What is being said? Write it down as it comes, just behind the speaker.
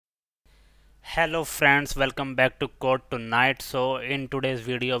Hello friends, welcome back to Code Tonight. So in today's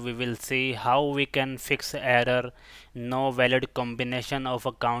video we will see how we can fix error no valid combination of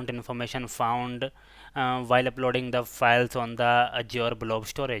account information found while uploading the files on the Azure blob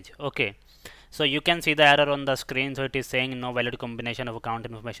storage. Okay, so you can see the error on the screen. So it is saying no valid combination of account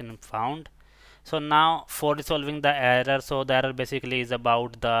information found. So now for resolving the error, so the error basically is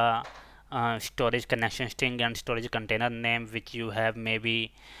about the storage connection string and storage container name which you have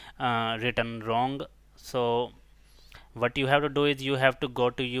maybe written wrong. So what you have to do is you have to go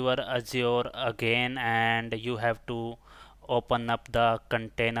to your Azure again and you have to open up the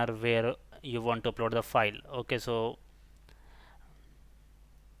container where you want to upload the file. Okay, so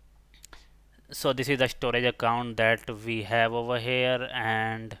this is the storage account that we have over here,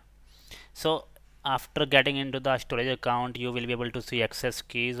 and so after getting into the storage account you will be able to see access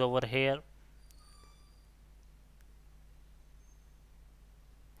keys over here.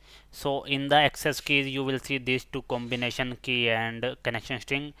 So in the access keys you will see these two combination key and connection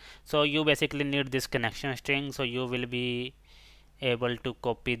string. So you basically need this connection string, so you will be able to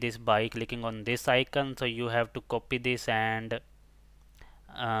copy this by clicking on this icon. So you have to copy this and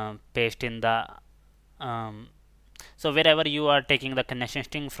paste in the so wherever you are taking the connection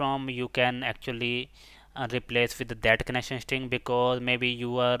string from, you can actually replace with that connection string, because maybe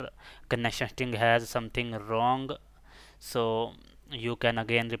your connection string has something wrong. So you can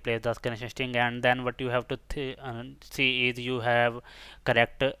again replace the connection string, and then what you have to see is you have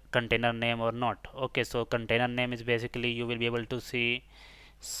correct container name or not. Okay, so container name is basically you will be able to see.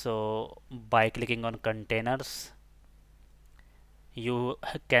 So by clicking on containers you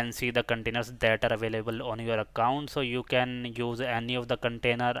can see the containers that are available on your account, so you can use any of the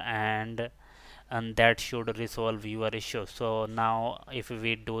container and that should resolve your issue. So now if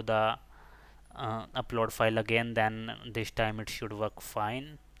we do the upload file again, then this time it should work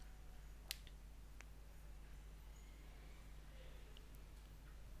fine.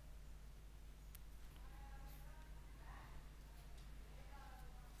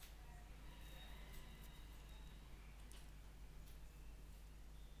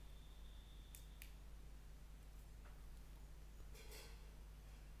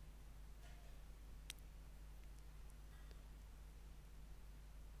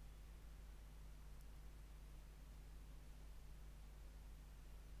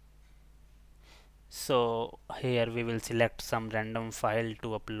 So here we will select some random file to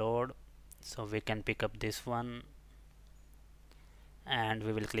upload, so we can pick up this one and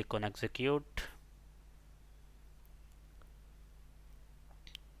we will click on execute.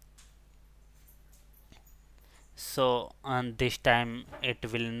 So and this time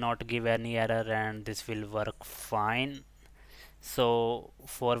it will not give any error and this will work fine. So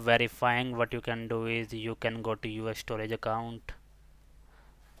for verifying, what you can do is you can go to your storage account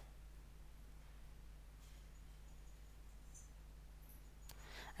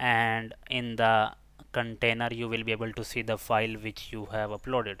and in the container you will be able to see the file which you have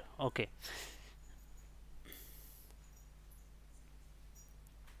uploaded. Okay,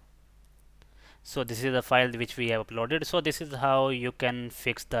 so this is the file which we have uploaded. So this is how you can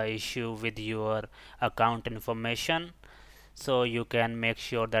fix the issue with your account information, so you can make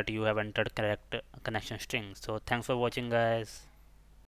sure that you have entered correct connection string. So thanks for watching guys.